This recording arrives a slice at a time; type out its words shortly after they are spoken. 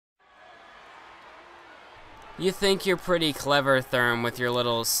You think you're pretty clever, Therme, with your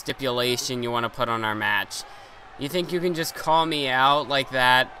little stipulation you want to put on our match. You think you can just call me out like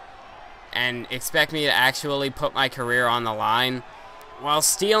that and expect me to actually put my career on the line? While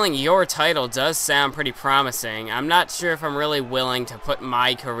stealing your title does sound pretty promising, I'm not sure if I'm really willing to put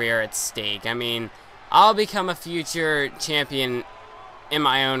my career at stake. I mean, I'll become a future champion in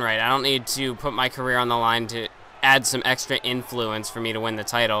my own right. I don't need to put my career on the line to add some extra influence for me to win the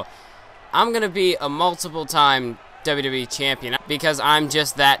title. I'm going to be a multiple-time WWE champion because I'm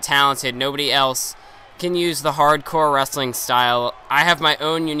just that talented. Nobody else can use the hardcore wrestling style. I have my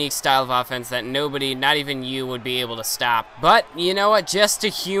own unique style of offense that nobody, not even you, would be able to stop. But, you know what, just to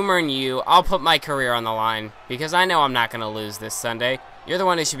humor you, I'll put my career on the line because I know I'm not going to lose this Sunday. You're the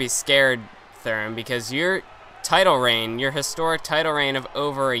one who should be scared, Therme, because your title reign, your historic title reign of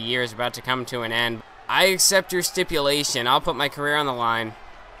over a year is about to come to an end. I accept your stipulation. I'll put my career on the line,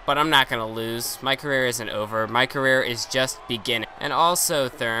 but I'm not going to lose. My career isn't over. My career is just beginning. And also,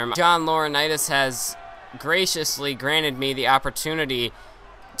 Therme, John Laurinaitis has graciously granted me the opportunity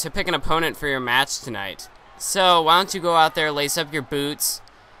to pick an opponent for your match tonight. So, why don't you go out there, lace up your boots,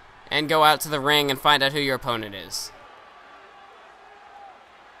 and go out to the ring and find out who your opponent is.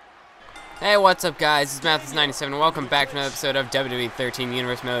 Hey, what's up, guys? It's Mathis97, and welcome back to another episode of WWE 13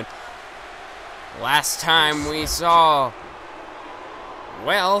 Universe Mode. Last time we saw...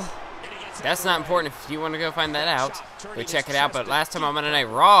 well, that's not important. If you want to go find that out, go check it out. But last time on Monday Night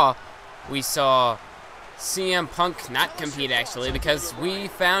Raw, we saw CM Punk not compete, actually, because we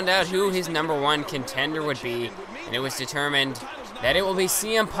found out who his #1 contender would be, and it was determined that it will be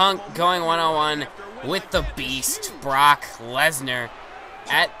CM Punk going one-on-one with the Beast, Brock Lesnar,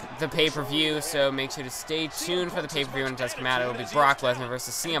 at the pay-per-view. So make sure to stay tuned for the pay-per-view when it does come out. It will be Brock Lesnar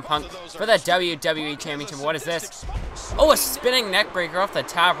versus CM Punk for the WWE Championship. What is this? Oh, a spinning neck breaker off the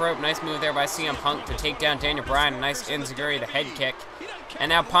top rope. Nice move there by CM Punk to take down Daniel Bryan. A nice enziguri, the head kick. And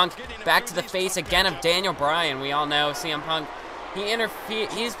now Punk back to the face again of Daniel Bryan. We all know CM Punk,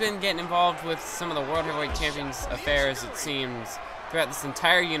 he's been getting involved with some of the World Heavyweight Champions affairs, it seems, throughout this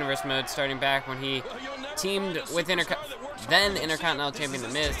entire Universe Mode, starting back when he teamed with then Intercontinental Champion The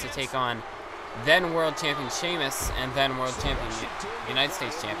Miz to take on then World Champion Sheamus and then World Champion United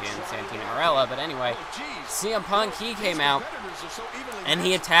States Champion Santino Marella. But anyway, CM Punk, he came out and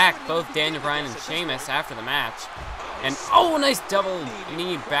he attacked both Daniel Bryan and Sheamus after the match. And oh, nice double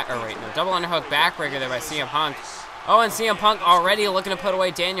knee back, or wait, no, double underhook backbreaker there by CM Punk. Oh, and CM Punk already looking to put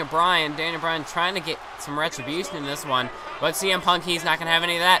away Daniel Bryan. Daniel Bryan trying to get some retribution in this one. But CM Punk, he's not going to have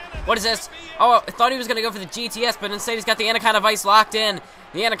any of that. What is this? Oh, I thought he was going to go for the GTS, but instead he's got the Anaconda Vice locked in.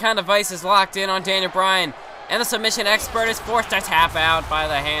 The Anaconda Vice is locked in on Daniel Bryan. And the submission expert is forced to tap out by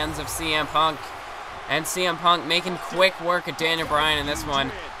the hands of CM Punk. And CM Punk making quick work of Daniel Bryan in this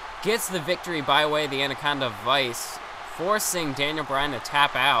one. Gets the victory by way of the Anaconda Vice, forcing Daniel Bryan to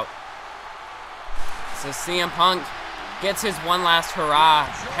tap out. So CM Punk gets his one last hurrah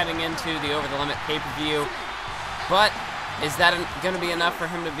heading into the Over the Limit pay-per-view. But is that going to be enough for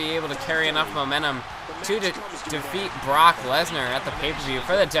him to be able to carry enough momentum to defeat Brock Lesnar at the pay-per-view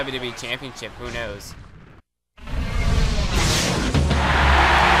for the WWE Championship? Who knows?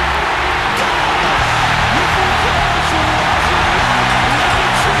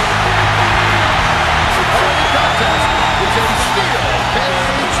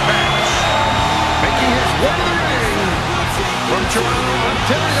 Toronto,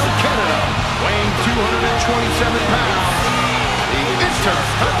 Ontario, Canada, weighing 227 pounds, the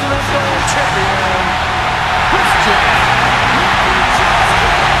Intercontinental Champion, Christian.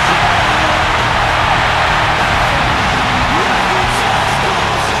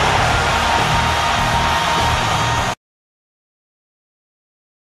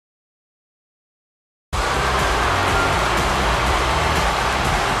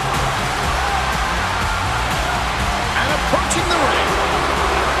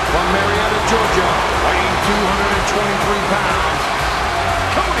 Georgia, weighing 223 pounds,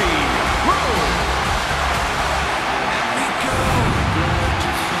 Cody Rhodes.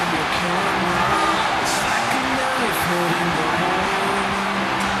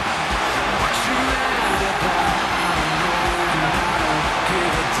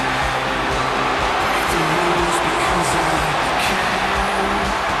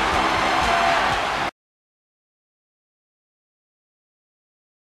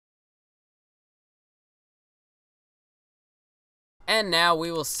 And now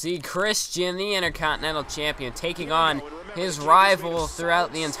we will see Christian, the Intercontinental Champion, taking on his rival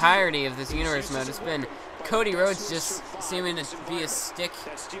throughout the entirety of this Universe Mode. It's been Cody Rhodes just seeming to be a stick.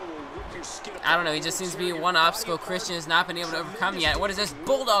 I don't know, he just seems to be one obstacle Christian has not been able to overcome yet. What is this?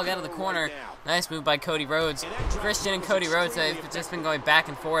 Bulldog out of the corner Nice move by Cody Rhodes. Christian and Cody Rhodes have just been going back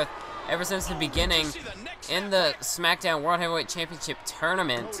and forth ever since the beginning in the SmackDown World Heavyweight Championship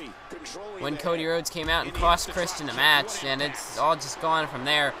tournament when Cody Rhodes came out and cost Christian a match, and it's all just gone from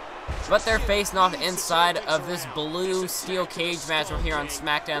there. But they're facing off inside of this blue steel cage match. We're here on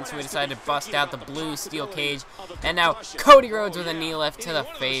SmackDown, so we decided to bust out the blue steel cage. And now Cody Rhodes with a knee lift to the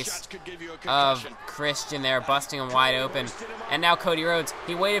face of Christian there, busting him wide open. And now Cody Rhodes,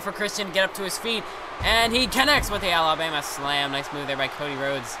 he waited for Christian to get up to his feet, and he connects with the Alabama Slam. Nice move there by Cody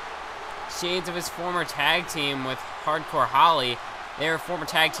Rhodes. Shades of his former tag team with Hardcore Holly. They were former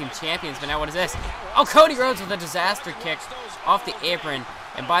tag team champions, but now what is this? Oh, Cody Rhodes with a disaster kick off the apron.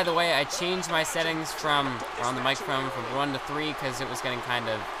 And by the way, I changed my settings on the microphone from 1 to 3 because it was getting kind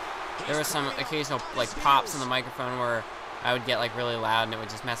of, there was some occasional like pops on the microphone where I would get like really loud and it would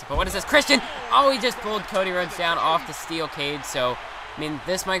just mess up. But what is this? Christian! Oh, he just pulled Cody Rhodes down off the steel cage. So, I mean,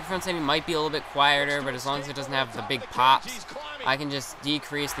 this microphone setting might be a little bit quieter, but as long as it doesn't have the big pops, I can just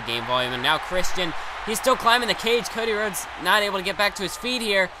decrease the game volume. And now Christian, he's still climbing the cage. Cody Rhodes not able to get back to his feet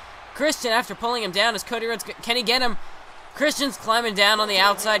here. Christian, after pulling him down, is Cody Rhodes, can he get him? Christian's climbing down on the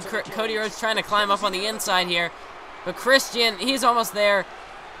outside. Cody Rhodes trying to climb up on the inside here. But Christian, he's almost there.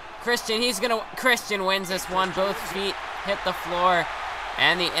 Christian wins this one. Both feet hit the floor.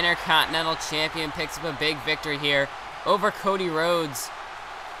 And the Intercontinental Champion picks up a big victory here over Cody Rhodes.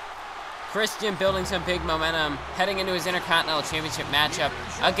 Christian building some big momentum, heading into his Intercontinental Championship matchup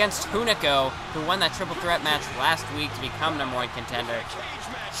against Hunico, who won that triple threat match last week to become #1 contender.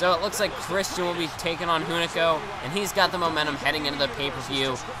 So it looks like Christian will be taking on Hunico, and he's got the momentum heading into the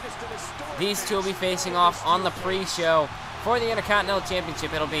pay-per-view. These two will be facing off on the pre-show for the Intercontinental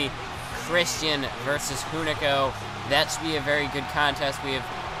Championship. It'll be Christian versus Hunico. That should be a very good contest. We have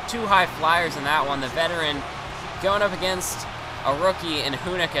two high flyers in that one. The veteran going up against a rookie in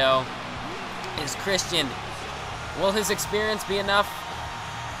Hunico is Christian. Will his experience be enough?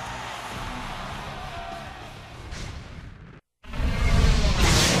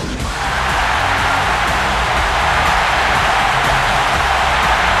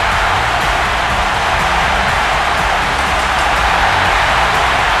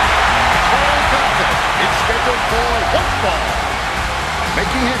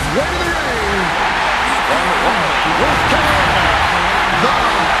 Making his way to the ring from North Carolina, the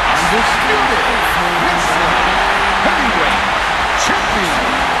undisputed wrestling heavyweight champion,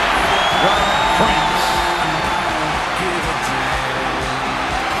 the Prince. Give a damn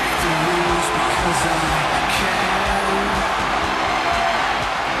to lose because I can.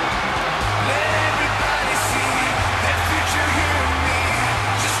 Let everybody see that future here in me.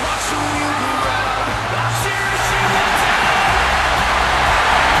 Just watch who you go around. I'm cherishing the time.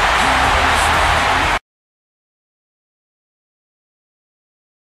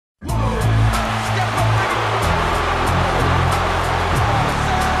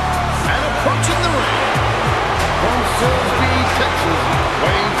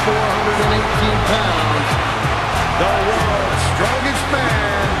 Weighing 418 pounds, the world's strongest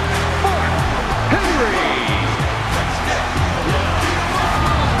man, Mark Henry.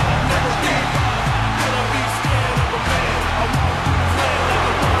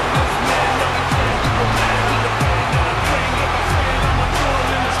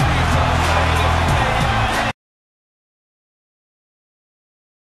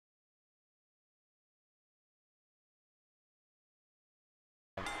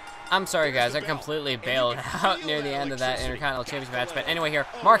 I'm sorry, guys. I completely bailed out near the end of that Intercontinental Championship match. But anyway here,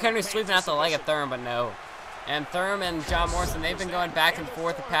 Mark Henry sweeping out the leg of Therme, but no. And Therme and John Morrison, they've been going back and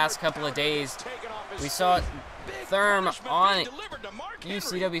forth the past couple of days. We saw Therme on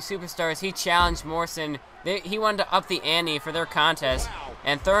UCW Superstars. He challenged Morrison. He wanted to up the ante for their contest.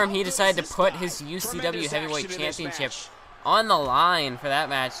 And Therme, he decided to put his UCW Heavyweight Championship on the line for that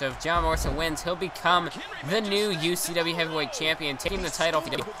match. So if John Morrison wins, he'll become the new UCW Heavyweight Champion, taking the title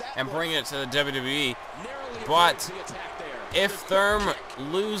and bringing it to the WWE. But if Therme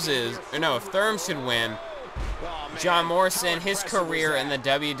loses, or no, if Therme should win, John Morrison, his career in the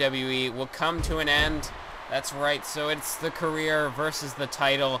WWE will come to an end. That's right, so it's the career versus the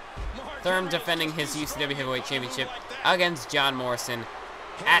title. Therme defending his UCW Heavyweight Championship against John Morrison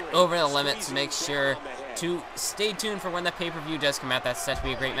at Over the Limit, so make sure to stay tuned for when the pay-per-view does come out. That's set to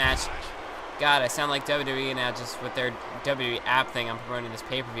be a great match. God, I sound like WWE now just with their WWE app thing. I'm promoting this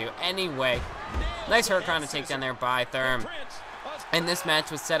pay-per-view. Anyway, nice Hurricane takedown there by Therme. And this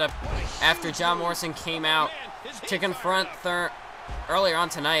match was set up after John Morrison came out to confront Therme earlier on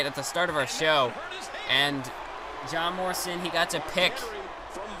tonight at the start of our show. And John Morrison, he got to pick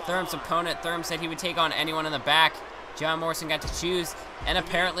Therme's opponent. Therme said he would take on anyone in the back. John Morrison got to choose, and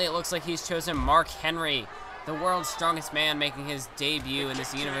apparently it looks like he's chosen Mark Henry, the world's strongest man, making his debut in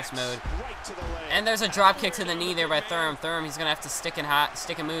this universe mode. And there's a drop kick to the knee there by Therme. Therme, he's going to have to stick and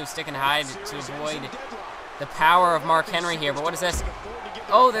hide to avoid the power of Mark Henry here. But what is this?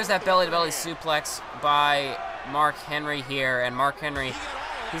 Oh, there's that belly-to-belly suplex by Mark Henry here. And Mark Henry,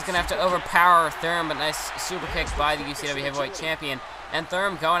 he's going to have to overpower Therme, but nice super kick by the UCW Heavyweight Champion. And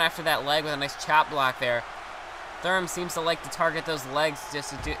Therme going after that leg with a nice chop block there. Therme seems to like to target those legs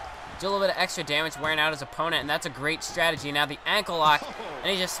just to do a little bit of extra damage, wearing out his opponent, and that's a great strategy. Now the ankle lock,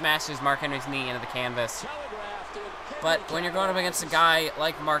 and he just smashes Mark Henry's knee into the canvas. But when you're going up against a guy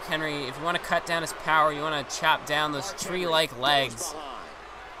like Mark Henry, if you want to cut down his power, you want to chop down those tree-like legs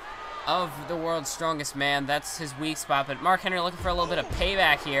of the world's strongest man. That's his weak spot. But Mark Henry looking for a little bit of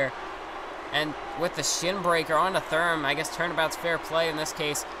payback here. And with the shin breaker onto Therme, I guess turnabout's fair play in this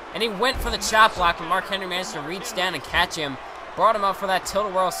case. And he went for the chop block, but Mark Henry managed to reach down and catch him. Brought him up for that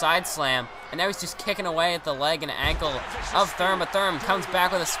tilt-a-whirl side slam. And now he's just kicking away at the leg and ankle of Therme. But Therme comes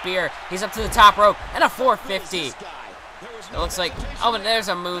back with a spear. He's up to the top rope and a 450. It looks like, oh, but there's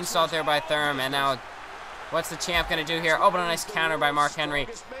a moonsault there by Therme. And now, what's the champ going to do here? Oh, but a nice counter by Mark Henry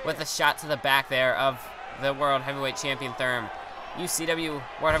with a shot to the back there of the World Heavyweight Champion Therme. UCW World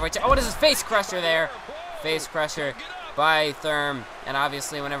Heavyweight Champion. Oh, what is this? Face crusher there. Face crusher by Therme. And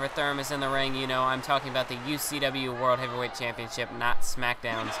obviously, whenever Therme is in the ring, you know I'm talking about the UCW World Heavyweight Championship, not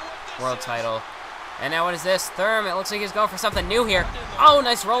SmackDown's world title. And now what is this? Therme, it looks like he's going for something new here. Oh,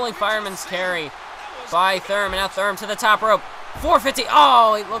 nice rolling fireman's carry by Therme. And now Therme to the top rope. 450.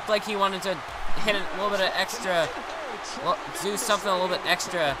 Oh, it looked like he wanted to hit a little bit of extra, do something a little bit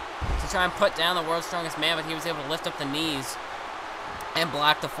extra to try and put down the world's strongest man, but he was able to lift up the knees and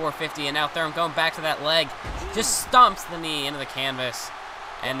block the 450, and now Therme going back to that leg, just stomps the knee into the canvas.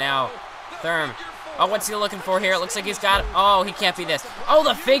 And now Therme, oh, what's he looking for here? It looks like he's got, oh, he can't be this. Oh,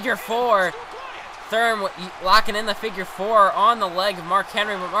 the figure four. Therme locking in the figure four on the leg of Mark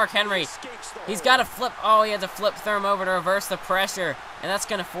Henry, but Mark Henry, he's got to flip, oh, he had to flip Therme over to reverse the pressure, and that's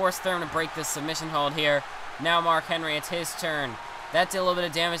going to force Therme to break this submission hold here. Now Mark Henry, it's his turn. That did a little bit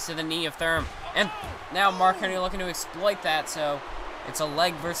of damage to the knee of Therme, and now Mark Henry looking to exploit that, so it's a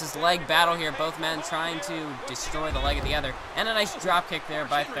leg versus leg battle here. Both men trying to destroy the leg of the other. And a nice drop kick there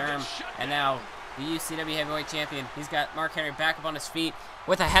by Therme. And now the UCW Heavyweight Champion. He's got Mark Henry back up on his feet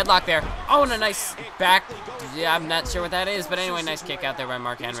with a headlock there. Oh, and a nice back. Yeah, I'm not sure what that is. But anyway, nice kick out there by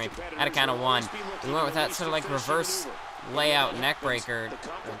Mark Henry at a count of one. We went with that sort of like reverse layout neck breaker.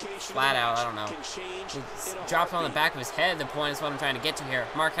 Flat out, I don't know. He dropped on the back of his head. The point is what I'm trying to get to here.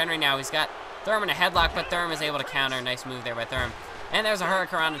 Mark Henry now, he's got Therme in a headlock, but Therme is able to counter. Nice move there by Therme. And there's a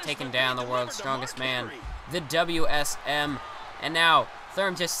Hurricanrana taking down the world's strongest man, the WSM. And now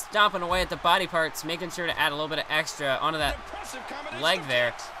Therme just stomping away at the body parts, making sure to add a little bit of extra onto that leg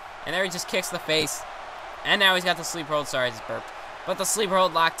there. And there he just kicks the face. And now he's got the sleeper hold. Sorry, I just burped. But the sleeper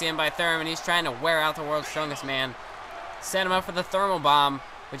hold locked in by Therme, and he's trying to wear out the world's strongest man. Set him up for the thermal bomb,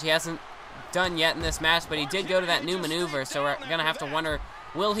 which he hasn't done yet in this match, but he did go to that new maneuver, so we're going to have to wonder,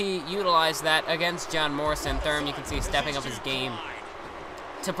 will he utilize that against John Morrison? Therme, you can see, stepping up his game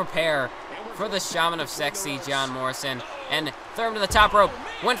to prepare for the Shaman of Sexy, John Morrison. And Therme to the top rope,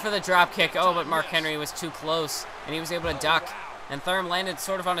 went for the drop kick. Oh, but Mark Henry was too close, and he was able to duck. And Therme landed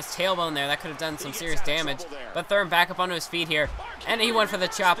sort of on his tailbone there. That could have done some serious damage. But Therme back up onto his feet here. And he went for the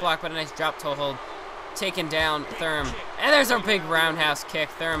chop block, but a nice drop toe hold. Taking down Therme. And there's a big roundhouse kick.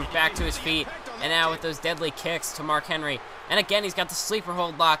 Therme back to his feet. And now with those deadly kicks to Mark Henry. And again, he's got the sleeper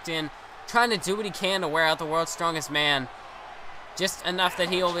hold locked in. Trying to do what he can to wear out the world's strongest man. Just enough that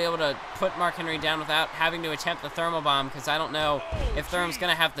he'll be able to put Mark Henry down without having to attempt the thermal bomb, because I don't know if Therme's going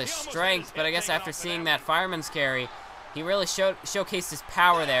to have the strength, but I guess after seeing that fireman's carry, he really showcased his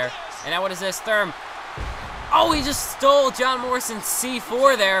power there. And now what is this? Therme. Oh, he just stole John Morrison's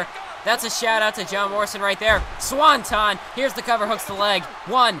C4 there. That's a shout out to John Morrison right there. Swanton. Here's the cover, hooks the leg.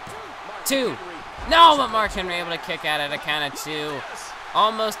 1, 2. No, but Mark Henry able to kick out at a count of 2.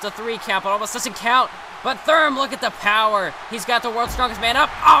 Almost a 3 count, but almost doesn't count. But Therme, look at the power. He's got the world's strongest man up.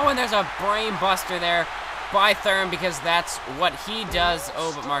 Oh, and there's a brain buster there by Therme, because that's what he does.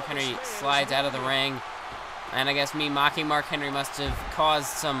 Oh, but Mark Henry slides out of the ring. And I guess me mocking Mark Henry must have caused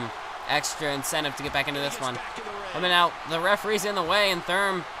some extra incentive to get back into this one. I mean, now, the referee's in the way, and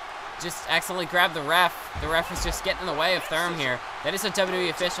Therme just accidentally grabbed the ref. The ref was just getting in the way of Therme here. That is a WWE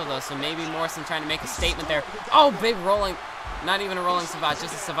official, though, so maybe Morrison trying to make a statement there. Oh, big rolling. Not even a rolling savate,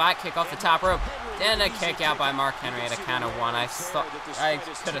 just a savate kick off the top rope. And a kick out by Mark Henry at a count of 1. I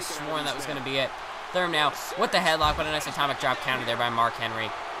could have sworn that was going to be it. Therme now with the headlock, but a nice atomic drop counter there by Mark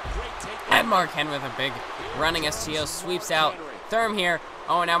Henry. And Mark Henry with a big running STO sweeps out Therme here.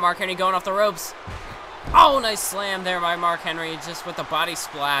 Oh, and now Mark Henry going off the ropes. Oh, nice slam there by Mark Henry, just with the body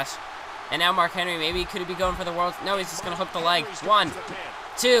splash. And now Mark Henry, maybe could he be going for the world? No, he's just going to hook the leg. 1,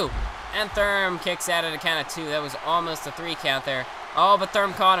 2, and Therme kicks out at a count of 2. That was almost a 3 count there. Oh, but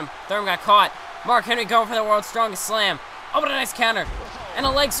Therme caught him. Therme got caught. Mark Henry going for the world's strongest slam. Oh, but a nice counter. And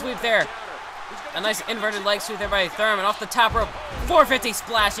a leg sweep there. A nice inverted leg sweep there by Therme. And off the top rope, 450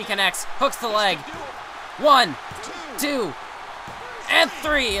 splash. He connects. Hooks the leg. 1, 2, and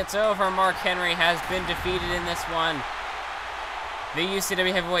 3. It's over. Mark Henry has been defeated in this one. The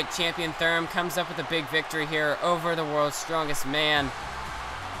UCW Heavyweight Champion Therme comes up with a big victory here over the world's strongest man.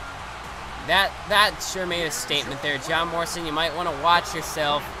 That sure made a statement there. John Morrison, you might want to watch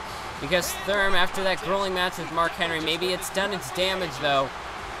yourself, because Therme, after that grueling match with Mark Henry, maybe it's done its damage, though.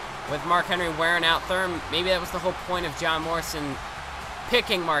 With Mark Henry wearing out Therme, maybe that was the whole point of John Morrison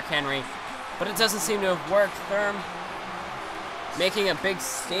picking Mark Henry. But it doesn't seem to have worked. Therme making a big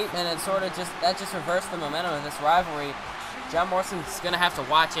statement and sort of just reversed the momentum of this rivalry. John Morrison's going to have to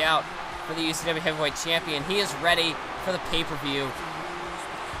watch out for the UCW Heavyweight Champion. He is ready for the pay-per-view.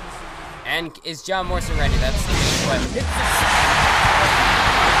 And is John Morrison ready? That's the big question.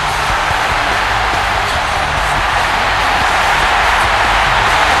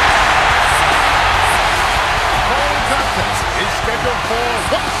 Following contest is scheduled for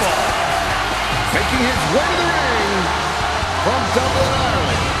one fall. Making his way to the ring from Dublin,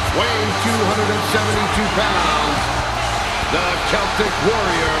 Ireland, weighing 272 pounds, the Celtic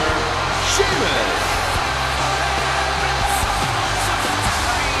Warrior, Sheamus.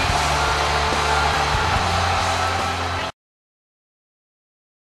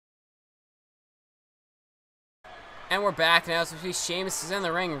 And we're back now, so Sheamus is in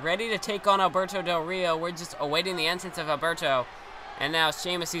the ring, ready to take on Alberto Del Rio. We're just awaiting the entrance of Alberto. And now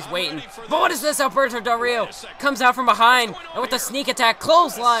Sheamus, he's waiting. But what is this? Alberto Del Rio comes out from behind, and with the sneak attack,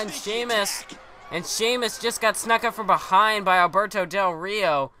 clothesline Sheamus. And Sheamus just got snuck up from behind by Alberto Del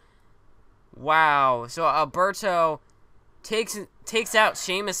Rio. Wow. So Alberto takes out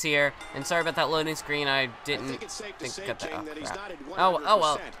Sheamus here. And sorry about that loading screen. I didn't cut that off. Oh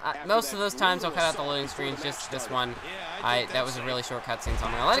well. Most of those times I'll cut out the loading screens. Just this one. That was a really short cutscene, so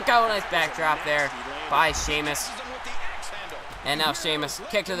I'm gonna let it go. Nice backdrop there by Sheamus. And now Sheamus,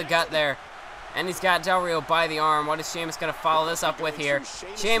 kick to the gut there. And he's got Del Rio by the arm. What is Sheamus going to follow this up with here?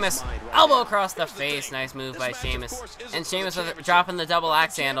 Sheamus, elbow across the face. Nice move by Sheamus. And Sheamus dropping the double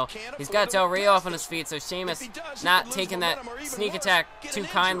axe handle. He's got Del Rio up on his feet, so Sheamus not taking that sneak attack too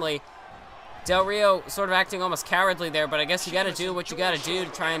kindly. Del Rio sort of acting almost cowardly there, but I guess you got to do what you got to do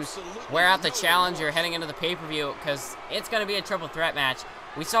to try and wear out the challenger heading into the pay-per-view, because it's going to be a triple threat match.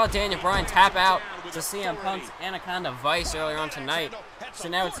 We saw Daniel Bryan tap out to CM Punk's Anaconda Vice earlier on tonight. So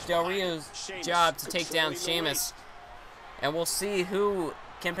now it's Del Rio's job to take down Sheamus. And we'll see who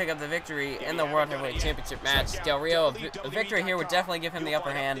can pick up the victory in the World Heavyweight Championship match. Del Rio, a victory here would definitely give him the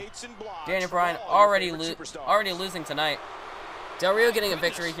upper hand. Daniel Bryan already losing tonight. Del Rio getting a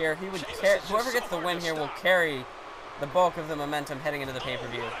victory here. He would whoever gets the win here will carry the bulk of the momentum heading into the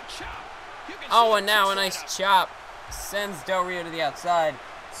pay-per-view. Oh, and now a nice chop sends Del Rio to the outside,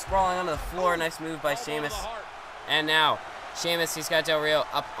 sprawling onto the floor. Nice move by Sheamus. And now Sheamus, he's got Del Rio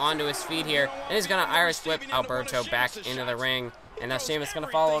up onto his feet here, and he's going to Irish whip Alberto back into the ring. And now Sheamus is going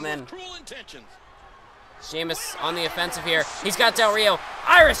to follow him in. Sheamus on the offensive here. He's got Del Rio.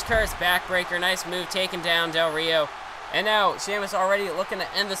 Irish curse backbreaker. Nice move, taking down Del Rio. And now Sheamus already looking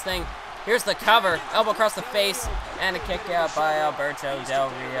to end this thing. Here's the cover. Elbow across the face, and a kick out by Alberto Del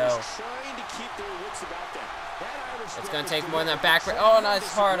Rio. It's going to take more than that back. Oh, nice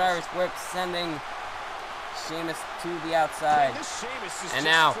hard Irish whip, sending Sheamus to the outside. And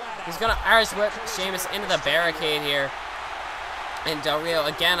now he's going to Irish whip Sheamus into the barricade here. And Del Rio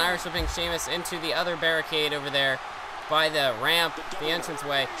again Irish whipping Sheamus into the other barricade over there by the ramp, the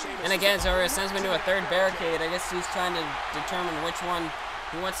entranceway. And again, Del Rio sends him into a third barricade. I guess he's trying to determine which one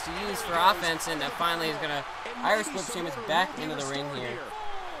he wants to use for offense. And finally he's going to Irish whip Sheamus back into the ring here.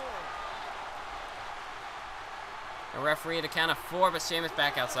 A referee at a count of 4, but Sheamus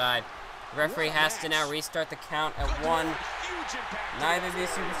back outside. The referee has to now restart the count at 1. Neither of these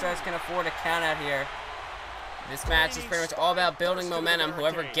superstars can afford a count out here. This match is pretty much all about building momentum.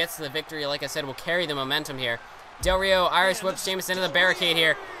 Whoever gets the victory, like I said, will carry the momentum here. Del Rio Irish whips Sheamus into the barricade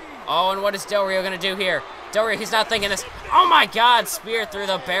here. Oh, and what is Del Rio going to do here? Del Rio, he's not thinking this. Oh my God, spear through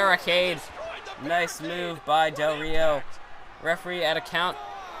the barricade. Nice move by Del Rio. Referee at a count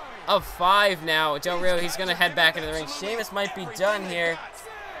of 5 now. Del Rio, he's going to head back into the ring. Sheamus might be done here.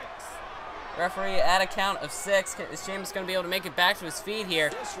 Referee at a count of 6. Is Sheamus going to be able to make it back to his feet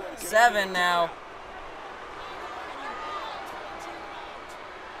here? 7 now.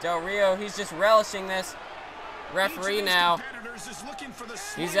 Del Rio, he's just relishing this. Referee now.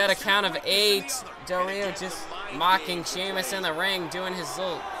 He's at a count of 8. Del Rio just mocking Sheamus in the ring, doing his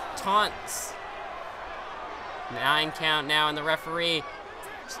little taunts. 9 count now, and the referee.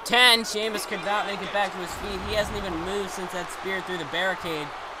 10. Sheamus could not make it back to his feet. He hasn't even moved since that spear through the barricade.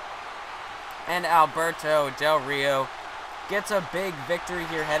 And Alberto Del Rio gets a big victory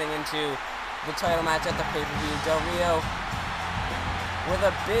here heading into the title match at the pay-per-view. Del Rio with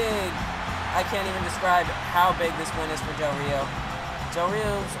a big, I can't even describe how big this win is for Del Rio. Del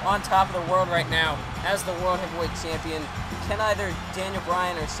Rio's on top of the world right now as the World Heavyweight Champion. Can either Daniel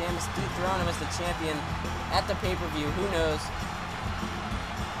Bryan or Sheamus dethrone him as the champion at the pay-per-view? Who knows?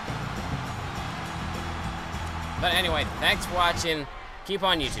 But anyway, thanks for watching. Keep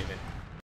on YouTubing.